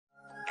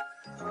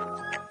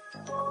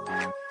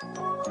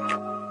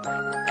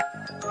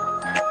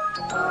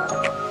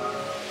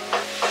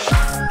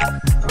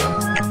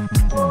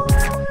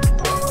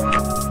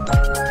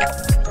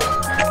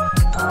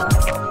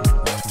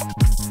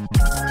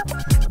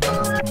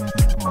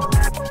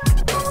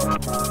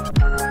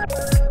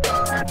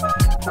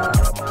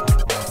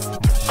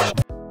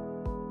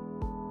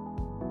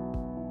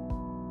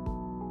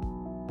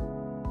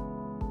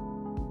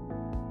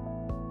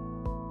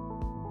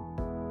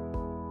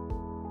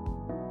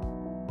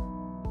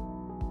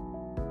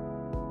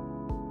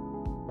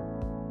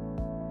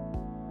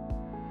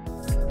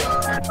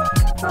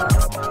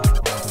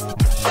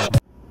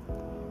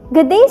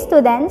Good day,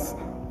 students!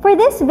 For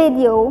this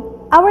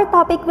video, our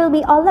topic will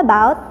be all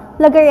about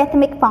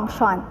logarithmic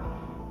function.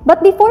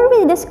 But before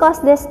we discuss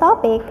this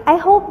topic, I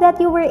hope that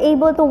you were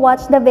able to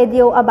watch the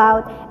video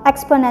about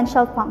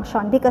exponential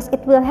function because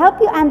it will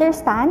help you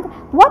understand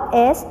what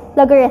is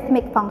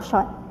logarithmic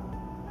function.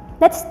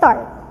 Let's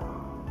start.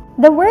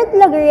 The word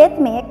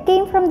logarithmic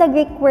came from the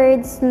Greek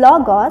words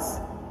logos,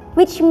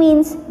 which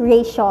means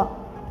ratio,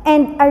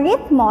 and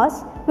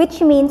arithmos,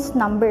 which means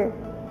number.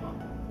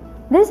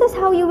 This is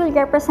how you will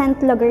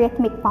represent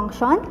logarithmic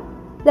function,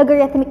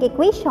 logarithmic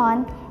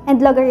equation,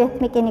 and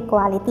logarithmic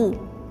inequality.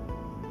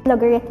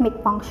 Logarithmic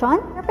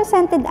function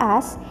represented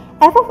as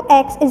f of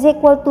x is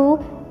equal to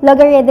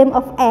logarithm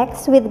of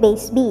x with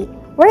base b,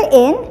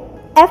 wherein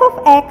f of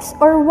x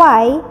or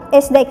y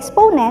is the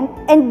exponent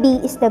and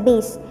b is the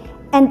base,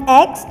 and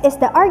x is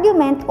the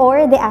argument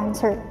or the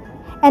answer.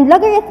 And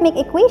logarithmic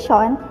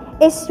equation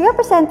is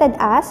represented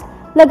as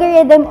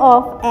logarithm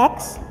of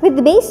x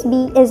with base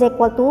b is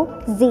equal to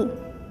z.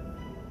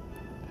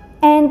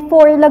 And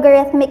for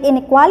logarithmic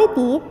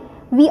inequality,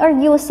 we are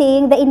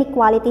using the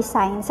inequality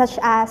sign such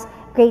as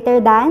greater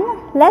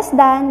than, less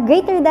than,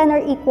 greater than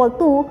or equal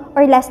to,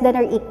 or less than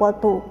or equal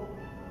to.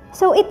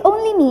 So it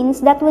only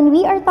means that when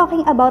we are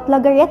talking about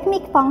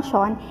logarithmic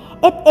function,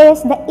 it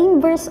is the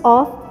inverse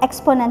of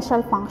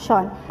exponential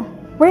function,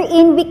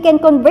 wherein we can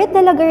convert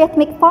the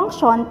logarithmic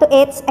function to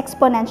its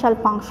exponential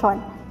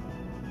function.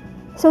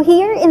 So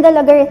here in the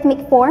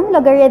logarithmic form,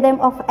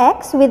 logarithm of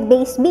x with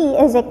base b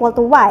is equal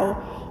to y.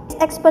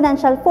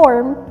 Exponential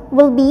form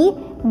will be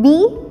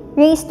b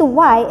raised to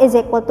y is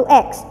equal to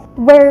x,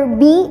 where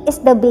b is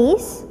the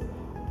base,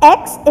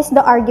 x is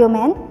the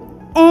argument,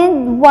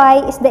 and y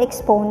is the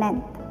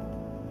exponent.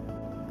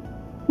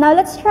 Now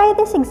let's try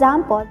this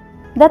example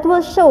that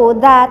will show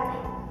that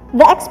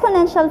the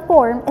exponential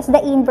form is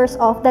the inverse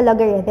of the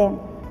logarithm.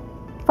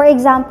 For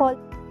example,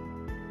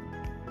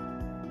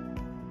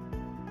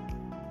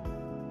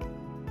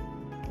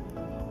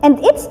 and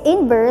its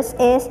inverse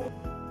is,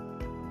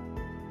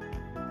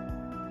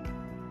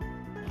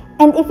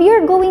 and if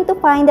you're going to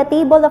find the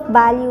table of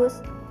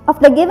values of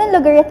the given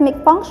logarithmic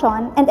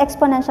function and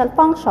exponential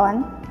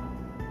function,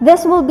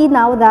 this will be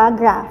now the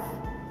graph.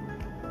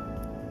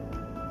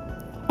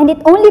 And it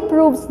only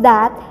proves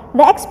that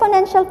the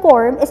exponential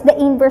form is the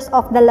inverse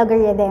of the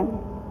logarithm.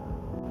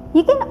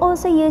 You can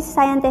also use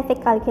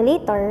scientific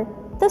calculator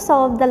to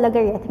solve the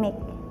logarithmic.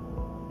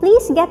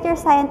 Please get your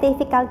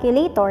scientific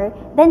calculator,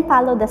 then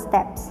follow the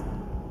steps.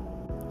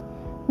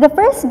 The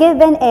first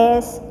given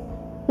is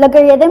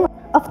logarithm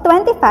of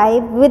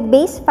 25 with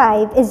base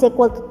 5 is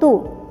equal to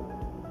 2.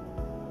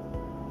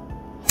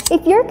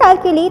 If your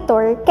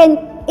calculator can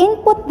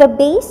input the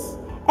base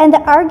and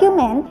the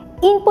argument,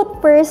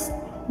 input first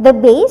the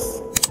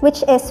base,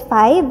 which is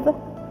 5,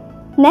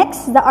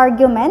 next the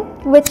argument,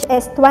 which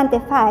is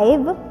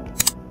 25,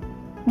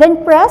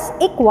 then press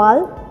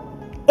equal,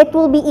 it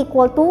will be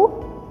equal to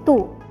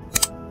 2.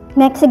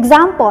 Next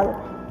example,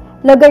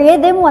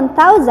 logarithm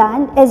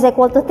 1000 is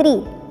equal to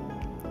 3.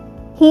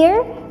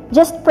 Here,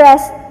 just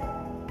press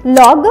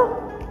log,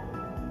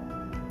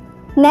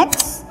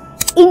 next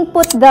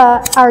input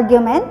the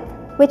argument,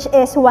 which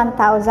is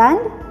 1000,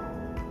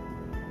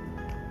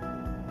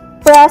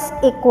 press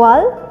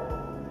equal,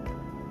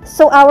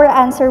 so our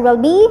answer will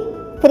be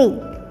 3.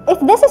 If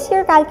this is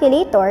your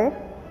calculator,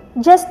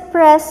 just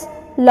press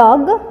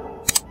log,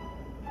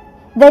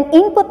 then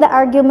input the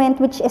argument,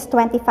 which is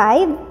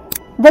 25,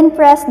 then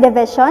press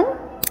division,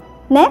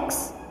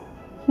 next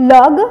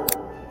log,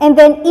 and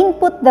then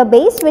input the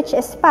base, which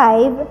is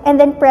 5, and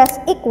then press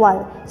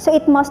equal. So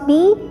it must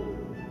be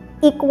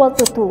equal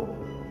to 2.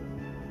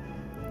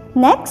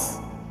 Next,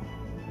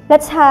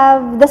 let's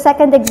have the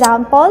second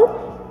example.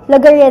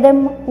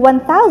 Logarithm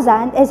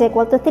 1000 is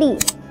equal to 3.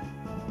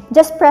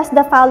 Just press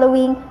the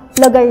following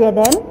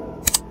logarithm.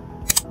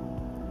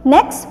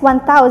 Next,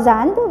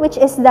 1000, which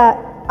is the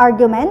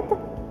argument.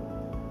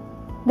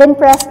 Then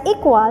press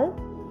equal.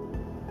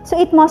 So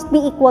it must be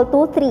equal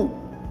to 3.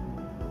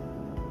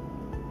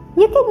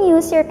 You can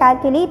use your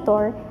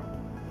calculator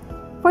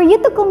for you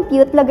to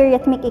compute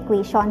logarithmic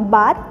equation,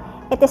 but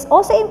it is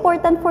also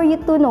important for you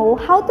to know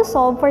how to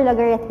solve for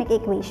logarithmic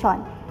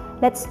equation.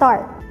 Let's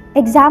start.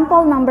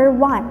 Example number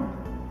 1.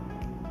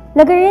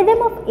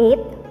 Logarithm of 8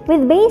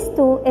 with base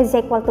 2 is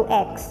equal to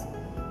x.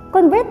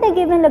 Convert the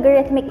given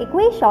logarithmic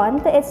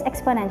equation to its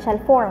exponential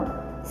form.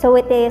 So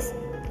it is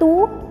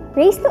 2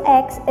 raised to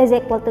x is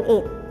equal to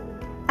 8.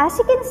 As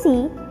you can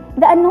see,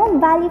 the unknown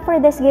value for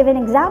this given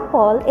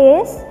example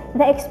is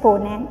the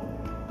exponent.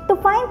 To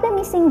find the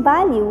missing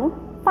value,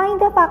 find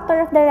the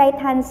factor of the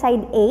right-hand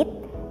side 8,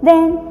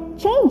 then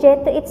change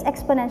it to its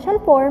exponential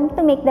form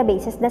to make the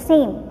bases the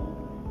same.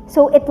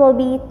 So it will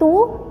be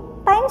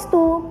 2 times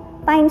 2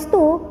 times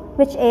 2,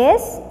 which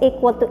is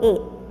equal to 8.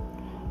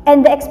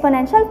 And the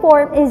exponential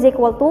form is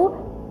equal to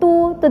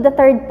 2 to the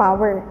third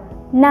power.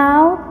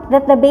 Now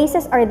that the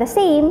bases are the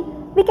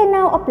same, we can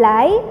now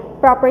apply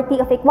property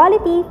of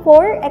equality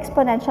for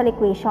exponential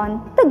equation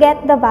to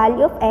get the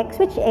value of x,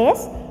 which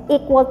is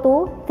equal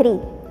to 3.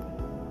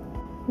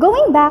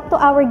 Going back to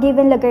our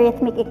given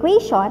logarithmic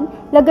equation,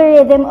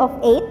 logarithm of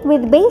 8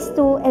 with base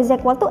 2 is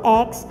equal to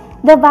x,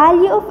 the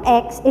value of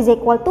x is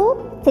equal to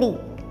 3.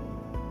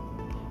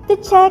 To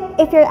check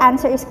if your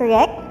answer is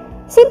correct,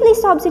 simply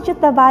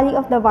substitute the value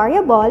of the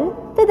variable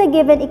to the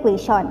given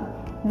equation.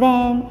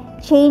 Then,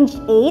 change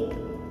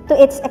 8 to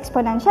its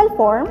exponential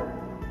form.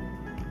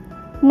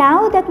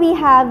 Now that we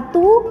have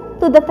 2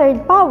 to the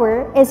third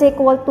power is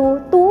equal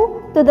to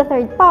 2 to the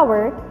third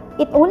power,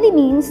 it only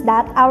means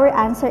that our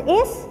answer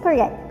is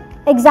correct.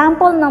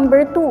 Example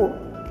number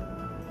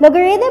 2.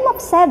 Logarithm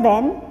of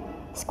 7,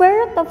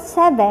 square root of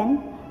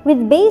 7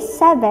 with base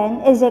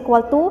 7 is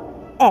equal to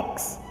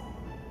x.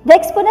 The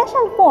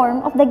exponential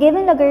form of the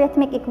given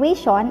logarithmic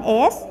equation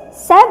is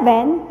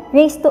 7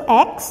 raised to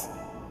x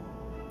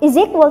is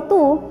equal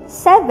to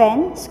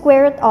 7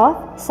 square root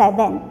of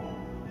 7.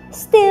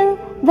 Still,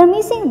 the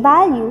missing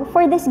value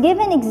for this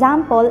given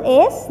example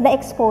is the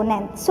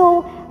exponent.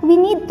 So, we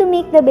need to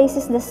make the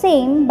bases the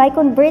same by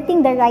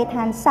converting the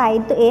right-hand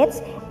side to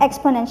its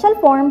exponential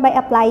form by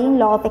applying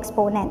law of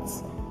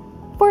exponents.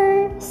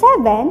 For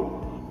 7,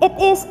 it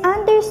is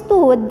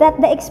understood that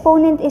the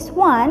exponent is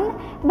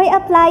 1 by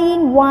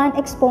applying 1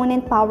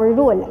 exponent power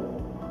rule.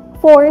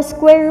 For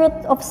square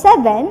root of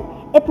 7,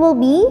 it will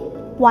be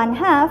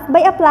 1/2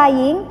 by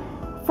applying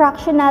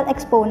fractional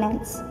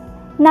exponents.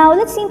 Now,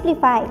 let's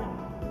simplify.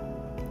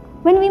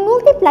 When we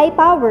multiply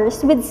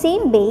powers with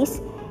same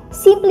base,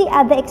 simply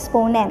add the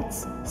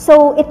exponents.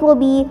 So, it will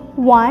be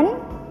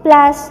 1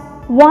 plus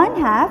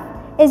 1/2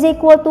 is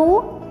equal to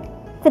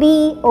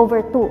 3 over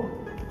 2.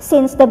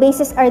 Since the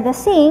bases are the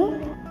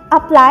same,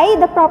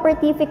 apply the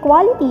property of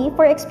equality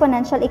for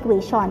exponential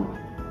equation.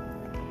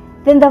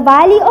 Then the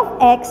value of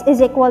x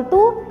is equal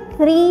to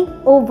 3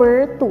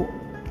 over 2.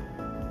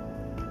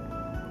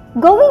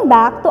 Going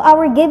back to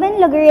our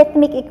given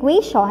logarithmic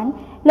equation,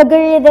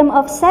 logarithm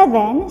of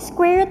 7,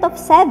 square root of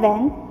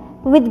 7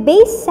 with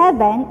base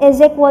 7 is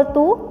equal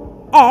to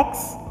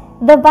x.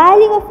 The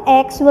value of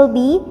x will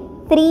be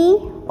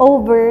 3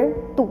 over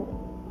 2.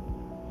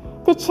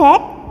 To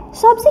check,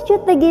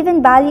 substitute the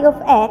given value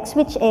of x,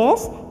 which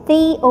is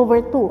 3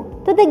 over 2,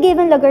 to the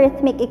given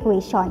logarithmic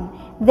equation.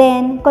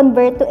 Then,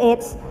 convert to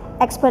its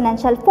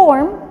exponential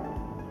form.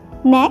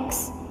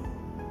 Next,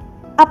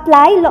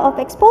 apply law of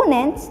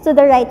exponents to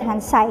the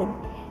right-hand side.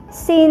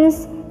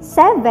 Since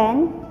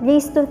 7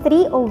 raised to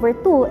 3 over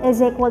 2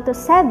 is equal to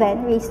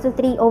 7 raised to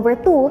 3 over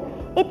 2,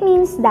 it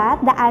means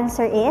that the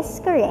answer is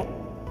correct.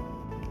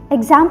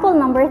 Example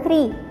number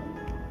 3.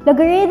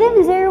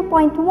 Logarithm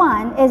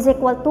 0.1 is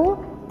equal to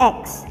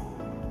x.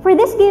 For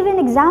this given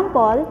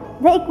example,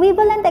 the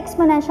equivalent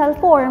exponential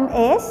form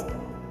is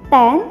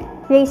 10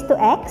 raised to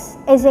x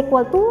is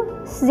equal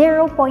to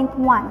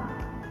 0.1.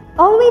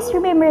 Always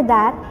remember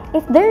that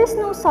if there is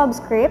no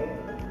subscript,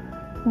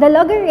 the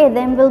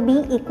logarithm will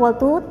be equal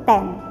to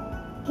 10.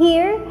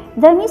 Here,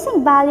 the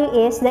missing value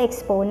is the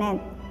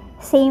exponent.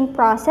 Same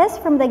process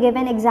from the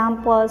given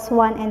examples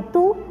 1 and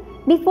 2.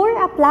 Before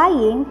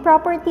applying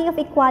property of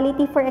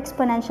equality for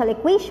exponential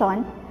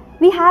equation,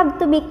 we have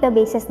to make the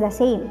bases the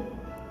same.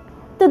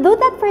 To do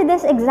that for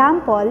this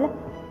example,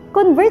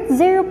 convert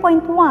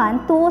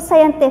 0.1 to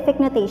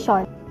scientific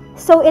notation.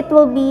 So it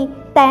will be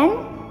 10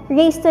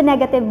 raised to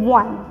negative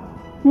 1.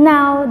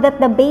 Now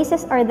that the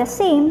bases are the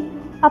same,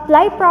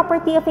 apply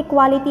property of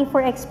equality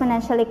for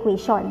exponential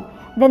equation.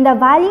 Then the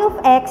value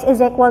of x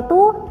is equal to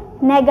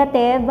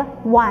negative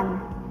 1.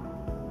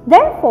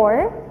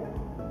 Therefore,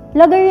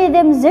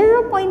 logarithm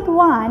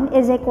 0.1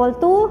 is equal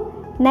to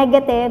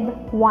negative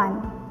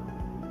 1.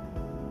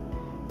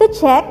 To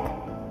check,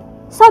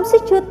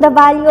 substitute the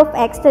value of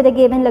x to the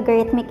given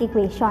logarithmic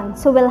equation.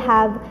 So we'll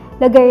have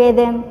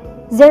logarithm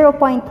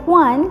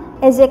 0.1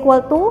 is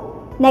equal to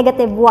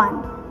negative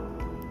 1.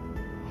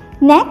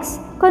 Next,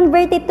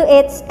 convert it to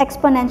its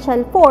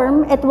exponential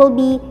form. It will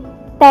be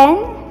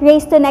 10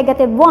 raised to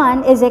negative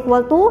 1 is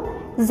equal to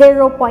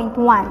 0.1.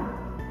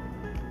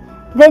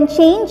 Then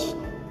change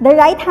the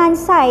right-hand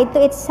side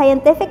to its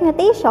scientific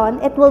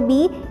notation. It will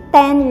be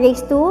 10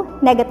 raised to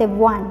negative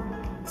 1.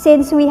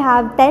 Since we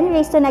have 10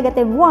 raised to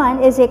negative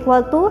 1 is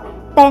equal to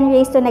 10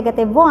 raised to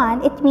negative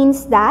 1, it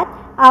means that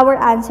our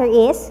answer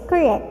is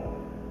correct.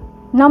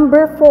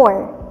 Number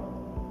 4.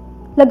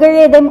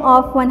 Logarithm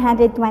of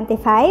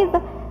 125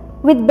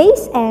 with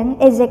base n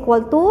is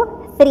equal to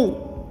 3.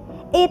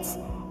 Its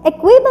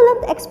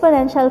equivalent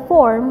exponential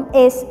form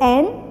is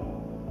n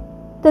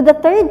to the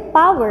third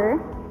power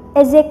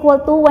is equal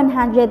to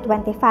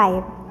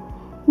 125.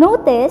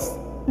 Notice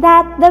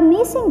that the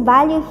missing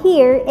value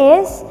here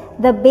is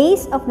the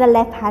base of the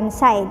left-hand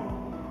side.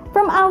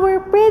 From our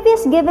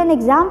previous given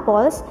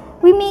examples,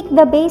 we make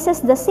the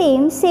bases the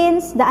same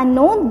since the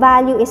unknown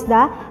value is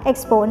the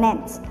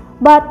exponents.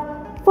 But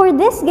for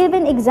this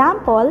given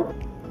example,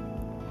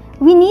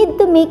 we need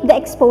to make the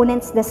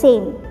exponents the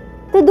same.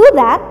 To do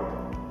that,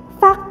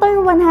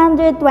 factor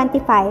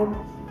 125.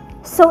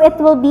 So it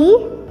will be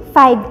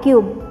 5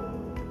 cubed.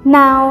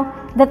 Now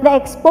that the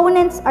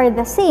exponents are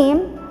the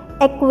same,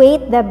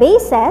 equate the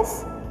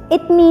bases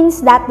it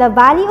means that the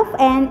value of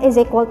n is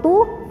equal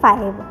to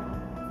 5.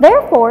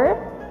 Therefore,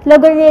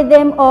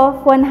 logarithm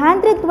of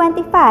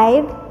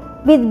 125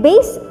 with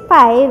base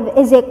 5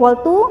 is equal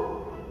to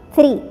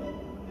 3.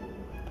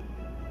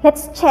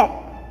 Let's check.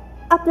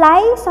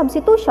 Apply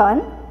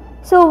substitution.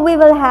 So we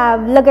will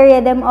have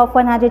logarithm of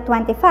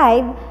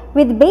 125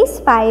 with base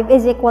 5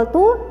 is equal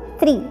to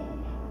 3.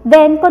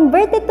 Then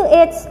convert it to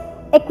its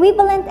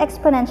equivalent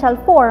exponential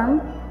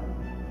form.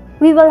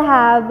 We will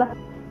have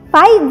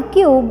 5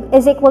 cubed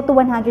is equal to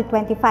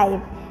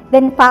 125.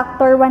 Then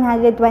factor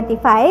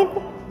 125,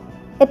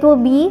 it will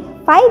be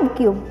 5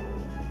 cubed.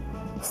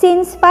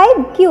 Since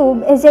 5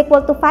 cubed is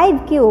equal to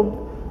 5 cubed,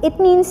 it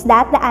means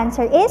that the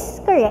answer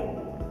is correct.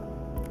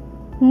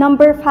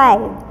 Number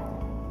 5.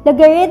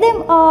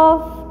 Logarithm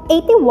of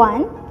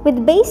 81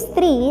 with base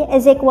 3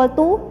 is equal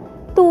to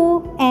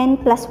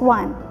 2n plus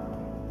 1.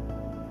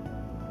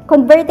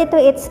 Convert it to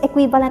its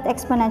equivalent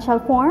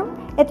exponential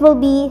form. It will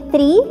be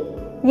 3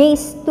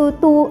 raised to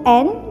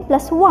 2n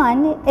plus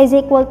 1 is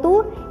equal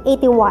to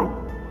 81.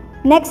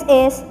 Next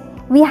is,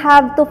 we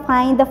have to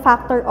find the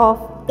factor of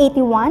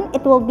 81.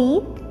 It will be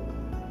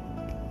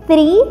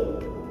 3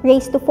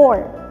 raised to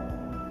 4.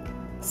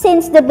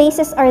 Since the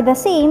bases are the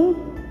same,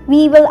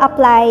 we will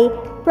apply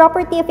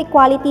property of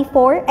equality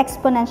for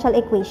exponential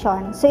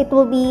equation. So it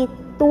will be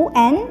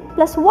 2n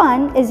plus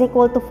 1 is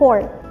equal to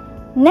 4.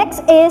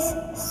 Next is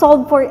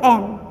solve for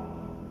n.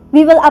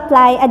 We will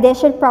apply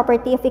addition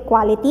property of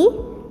equality.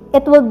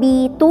 It will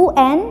be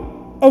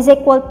 2n is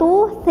equal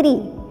to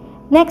 3.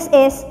 Next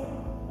is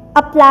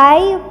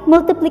apply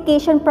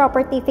multiplication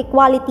property of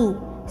equality.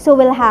 So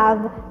we'll have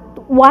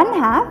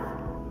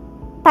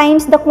 1/2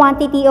 times the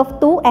quantity of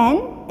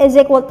 2n is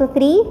equal to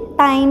 3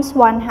 times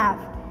 1/2.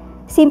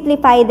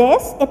 Simplify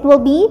this, it will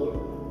be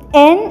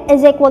n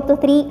is equal to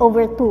 3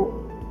 over 2.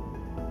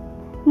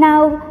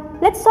 Now,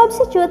 let's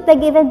substitute the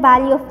given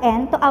value of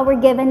n to our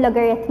given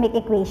logarithmic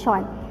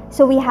equation.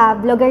 So we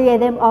have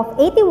logarithm of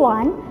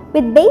 81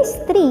 with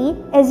base 3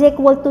 is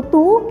equal to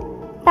 2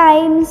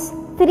 times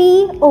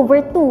 3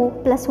 over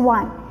 2 plus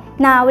 1.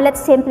 Now,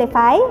 let's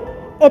simplify.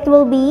 It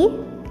will be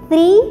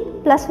 3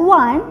 plus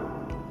 1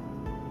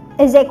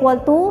 is equal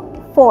to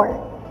 4.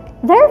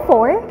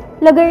 Therefore,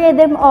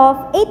 logarithm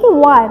of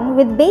 81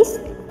 with base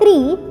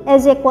 3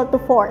 is equal to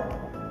 4.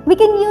 We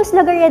can use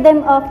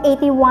logarithm of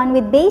 81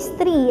 with base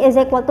 3 is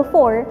equal to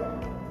 4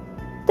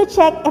 to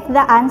check if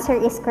the answer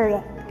is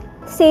correct.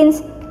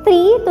 Since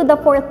 3 to the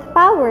 4th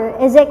power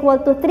is equal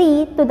to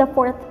 3 to the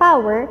 4th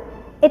power,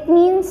 it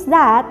means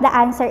that the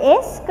answer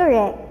is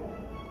correct.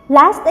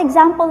 Last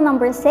example,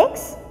 number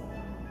 6.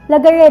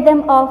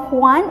 Logarithm of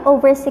 1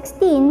 over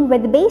 16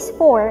 with base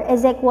 4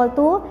 is equal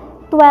to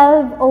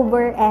 12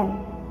 over n.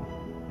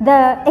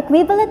 The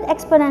equivalent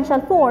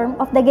exponential form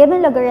of the given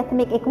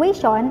logarithmic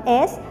equation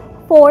is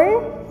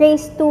 4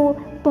 raised to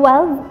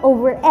 12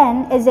 over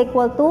n is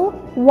equal to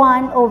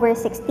 1 over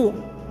 16.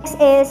 Next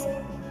is,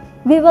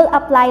 we will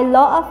apply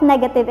law of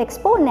negative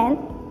exponent.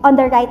 On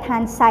the right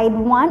hand side,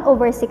 1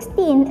 over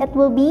 16, it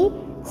will be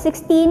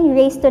 16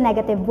 raised to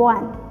negative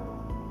 1.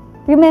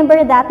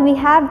 Remember that we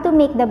have to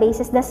make the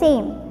bases the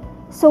same.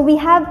 So we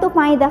have to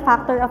find the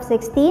factor of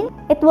 16.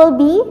 It will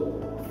be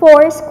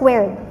 4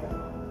 squared.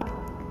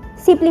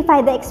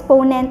 Simplify the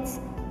exponents.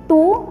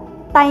 2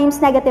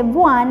 times negative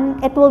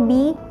 1, it will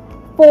be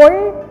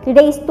 4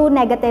 raised to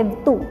negative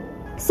 2.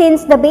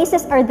 Since the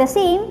bases are the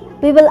same,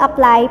 we will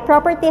apply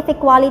property of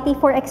equality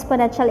for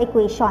exponential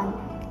equation.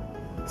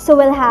 So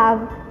we'll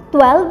have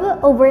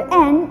 12 over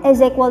n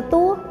is equal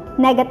to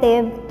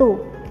negative 2.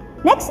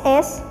 Next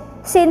is,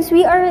 since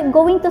we are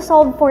going to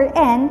solve for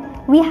n,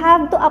 we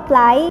have to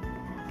apply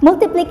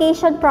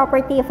multiplication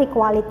property of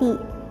equality.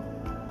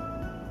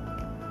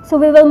 So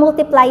we will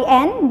multiply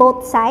n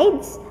both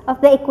sides of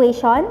the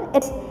equation.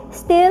 It's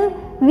still,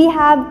 we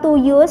have to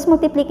use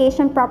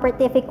multiplication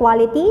property of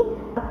equality.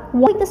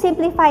 To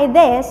simplify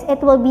this,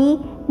 it will be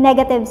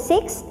negative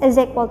 6 is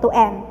equal to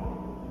n.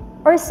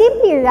 Or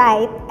simply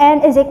write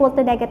n is equal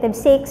to negative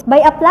 6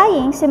 by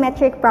applying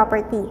symmetric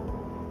property.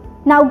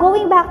 Now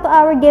going back to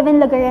our given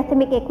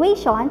logarithmic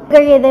equation,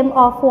 logarithm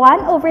of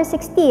 1 over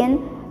 16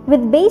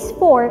 with base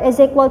 4 is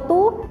equal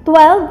to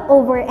 12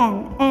 over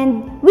n.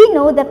 And we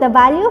know that the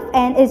value of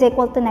n is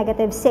equal to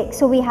negative 6.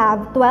 So we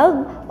have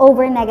 12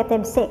 over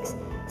negative 6.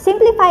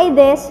 Simplify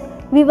this,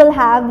 we will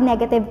have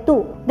negative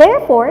 2.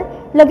 Therefore,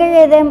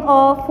 logarithm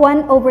of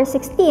 1 over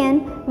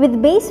 16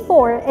 with base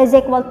 4 is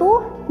equal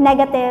to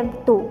negative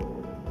 2.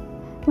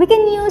 We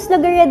can use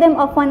logarithm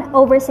of 1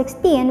 over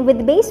 16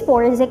 with base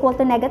 4 is equal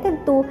to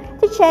negative 2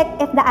 to check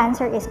if the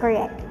answer is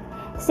correct.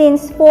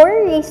 Since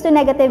 4 raised to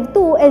negative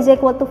 2 is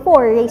equal to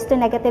 4 raised to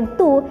negative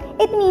 2,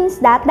 it means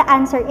that the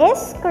answer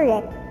is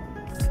correct.